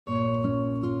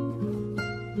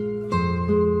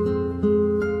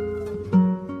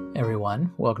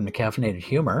everyone. Welcome to Caffeinated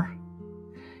Humor.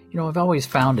 I've always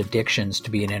found addictions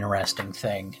to be an interesting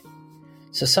thing.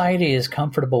 Society is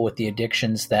comfortable with the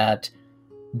addictions that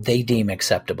they deem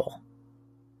acceptable.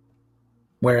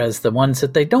 Whereas the ones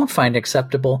that they don't find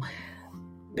acceptable,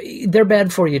 they're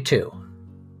bad for you too.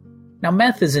 Now,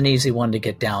 meth is an easy one to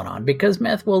get down on because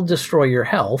meth will destroy your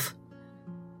health.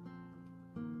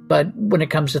 But when it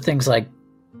comes to things like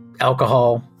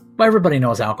alcohol, well, everybody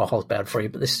knows alcohol is bad for you,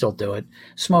 but they still do it.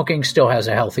 Smoking still has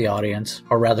a healthy audience,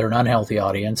 or rather an unhealthy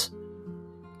audience.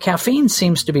 Caffeine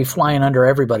seems to be flying under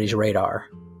everybody's radar.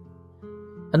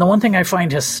 And the one thing I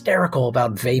find hysterical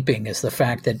about vaping is the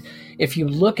fact that if you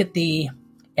look at the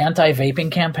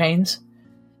anti-vaping campaigns,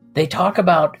 they talk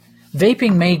about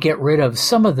vaping may get rid of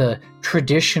some of the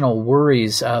traditional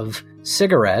worries of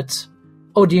cigarettes.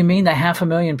 Oh, do you mean the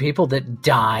 500,000 people that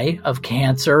die of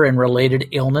cancer and related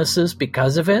illnesses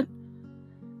because of it?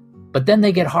 But then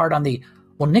they get hard on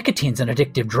nicotine's an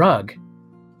addictive drug.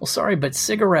 Well, sorry, but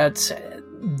cigarettes,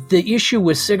 the issue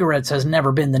with cigarettes has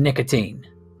never been the nicotine.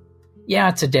 Yeah,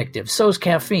 it's addictive. So is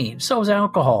caffeine. So is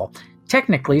alcohol.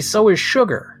 Technically, so is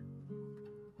sugar.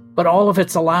 But all of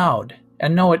it's allowed.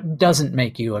 And no, it doesn't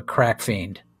make you a crack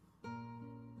fiend.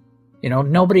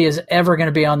 Nobody is ever going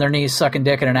to be on their knees sucking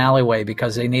dick in an alleyway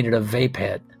because they needed a vape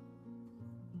hit.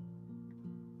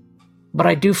 But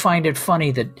I do find it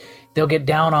funny that they'll get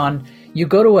down on, you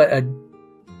go to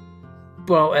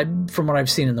from what I've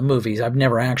seen in the movies, I've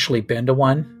never actually been to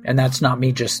one, and that's not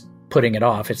me just putting it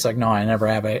off. It's like, no, I never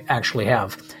have. I actually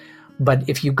have. But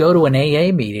if you go to an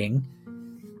AA meeting,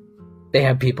 they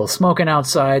have people smoking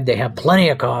outside, they have plenty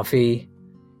of coffee,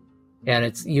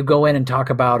 and you go in and talk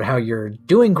about how you're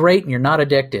doing great and you're not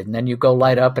addicted, and then you go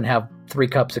light up and have 3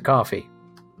 cups of coffee.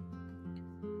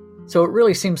 So it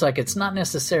really seems like it's not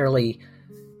necessarily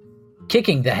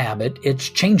kicking the habit, it's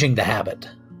changing the habit,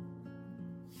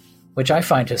 which I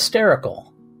find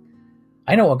hysterical.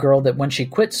 I know a girl that when she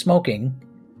quit smoking,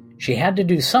 she had to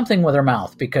do something with her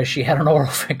mouth because she had an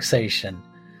oral fixation.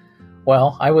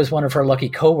 Well, I was one of her lucky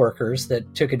coworkers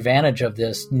that took advantage of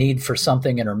this need for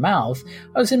something in her mouth.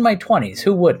 I was in my 20s.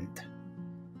 Who wouldn't?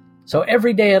 So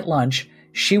every day at lunch,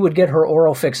 she would get her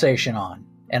oral fixation on,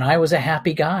 and I was a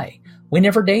happy guy. We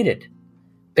never dated.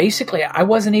 Basically, I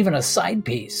wasn't even a side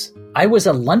piece. I was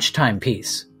a lunchtime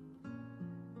piece.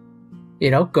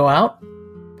 Go out,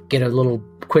 get a little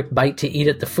quick bite to eat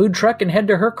at the food truck, and head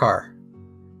to her car.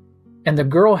 And the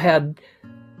girl had,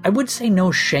 I would say,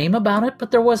 no shame about it,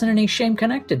 but there wasn't any shame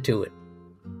connected to it.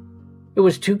 It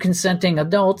was 2 consenting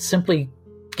adults simply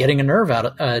getting a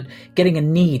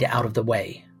need out of the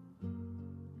way.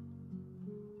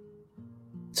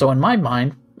 So in my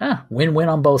mind, win-win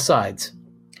on both sides.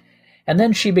 And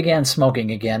then she began smoking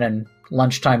again, and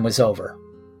lunchtime was over.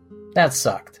 That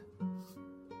sucked.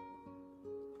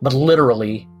 But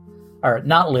literally, or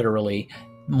not literally,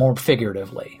 more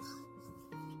figuratively.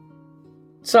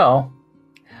 So,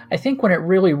 I think when it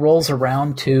really rolls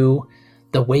around to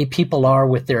the way people are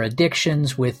with their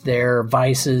addictions, with their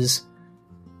vices,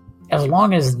 as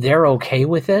long as they're okay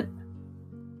with it,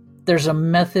 there's a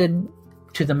method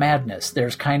to the madness.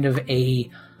 There's kind of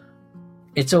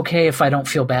it's okay if I don't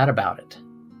feel bad about it.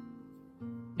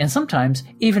 And sometimes,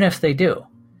 even if they do,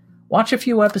 watch a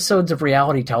few episodes of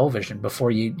reality television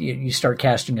before you start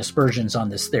casting aspersions on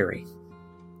this theory.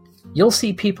 You'll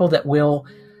see people that will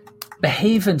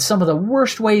behave in some of the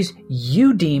worst ways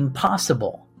you deem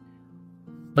possible.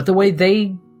 But the way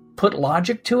they put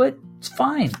logic to it, it's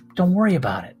fine. Don't worry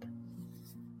about it.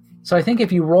 So I think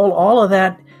if you roll all of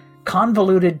that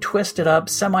convoluted, twisted up,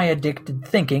 semi-addicted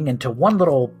thinking into one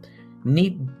little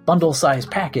neat bundle-sized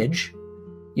package,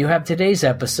 you have today's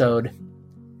episode,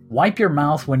 Wipe Your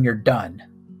Mouth When You're Done,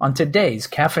 on today's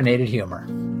Caffeinated Humor.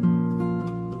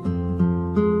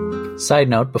 Side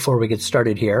note before we get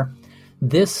started here,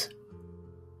 this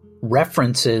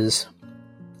references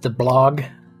the blog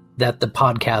that the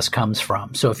podcast comes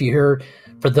from. So if you hear,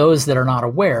 for those that are not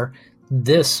aware,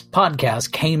 this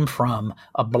podcast came from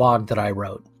a blog that I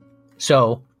wrote.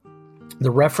 So the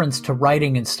reference to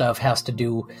writing and stuff has to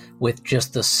do with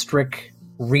just the strict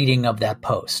reading of that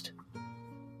post.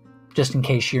 Just in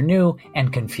case you're new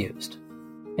and confused.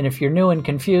 And if you're new and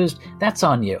confused, that's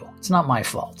on you. It's not my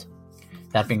fault.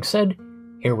 That being said,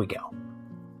 here we go.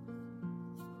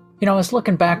 I was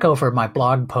looking back over my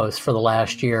blog posts for the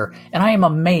last year, and I am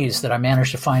amazed that I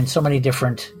managed to find so many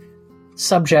different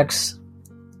subjects,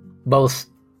 both,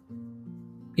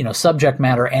 subject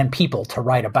matter and people to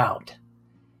write about.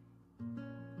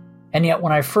 And yet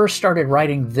when I first started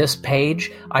writing this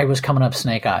page, I was coming up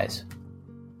snake eyes.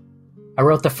 I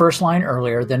wrote the first line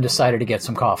earlier, then decided to get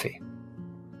some coffee.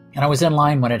 And I was in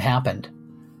line when it happened.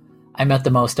 I met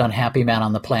the most unhappy man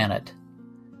on the planet.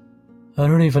 I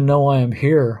don't even know why I'm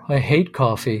here. I hate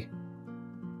coffee.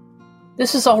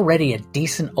 This is already a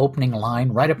decent opening line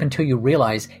right up until you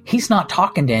realize he's not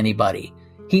talking to anybody.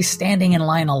 He's standing in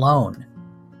line alone.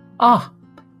 Ah,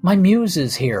 my muse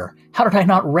is here. How did I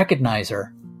not recognize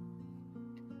her?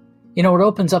 You know, it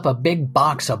opens up a big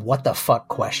box of what the fuck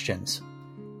questions.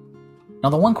 Now,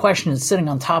 the one question that's sitting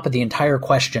on top of the entire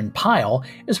question pile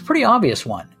is a pretty obvious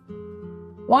one.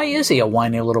 Why is he a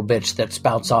whiny little bitch that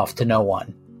spouts off to no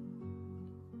one?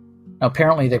 Now,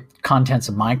 apparently the contents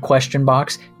of my question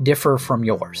box differ from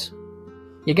yours.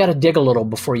 You gotta dig a little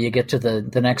before you get to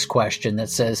the next question that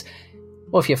says,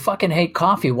 well, if you fucking hate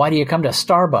coffee, why do you come to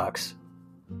Starbucks?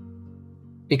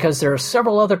 Because there are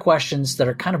several other questions that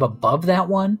are kind of above that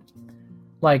one.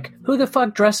 Like, who the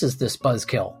fuck dresses this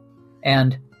buzzkill?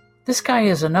 And this guy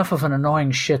is enough of an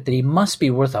annoying shit that he must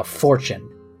be worth a fortune.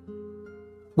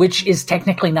 Which is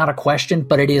technically not a question,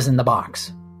 but it is in the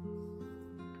box.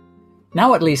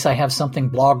 Now at least I have something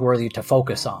blog-worthy to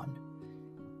focus on.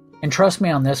 And trust me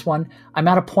on this one, I'm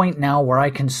at a point now where I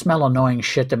can smell annoying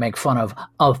shit to make fun of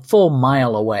a full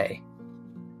mile away.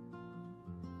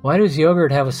 Why does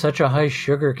yogurt have such a high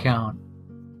sugar count?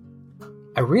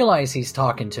 I realize he's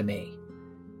talking to me.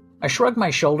 I shrug my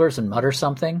shoulders and mutter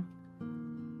something.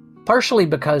 Partially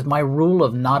because my rule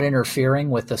of not interfering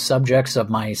with the subjects of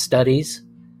my studies,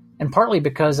 and partly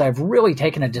because I've really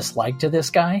taken a dislike to this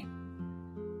guy.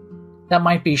 That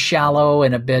might be shallow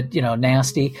and a bit,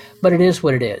 nasty, but it is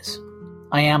what it is.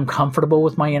 I am comfortable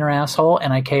with my inner asshole,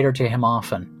 and I cater to him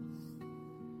often.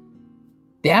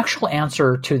 The actual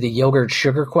answer to the yogurt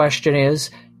sugar question is,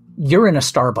 you're in a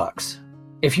Starbucks.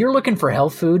 If you're looking for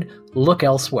health food, look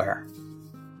elsewhere.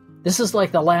 This is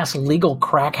like the last legal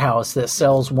crack house that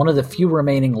sells one of the few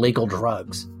remaining legal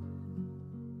drugs.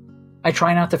 I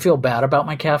try not to feel bad about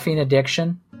my caffeine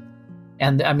addiction.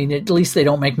 And, at least they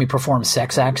don't make me perform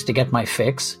sex acts to get my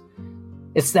fix.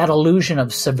 It's that illusion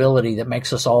of civility that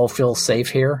makes us all feel safe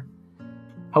here.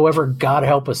 However, God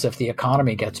help us if the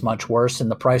economy gets much worse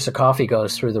and the price of coffee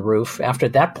goes through the roof. After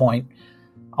that point,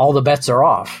 all the bets are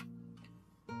off.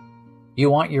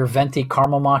 You want your venti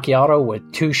caramel macchiato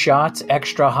with 2 shots,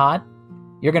 extra hot?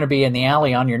 You're going to be in the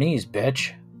alley on your knees,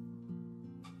 bitch.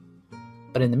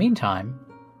 But in the meantime,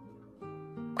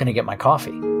 I'm going to get my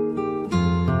coffee.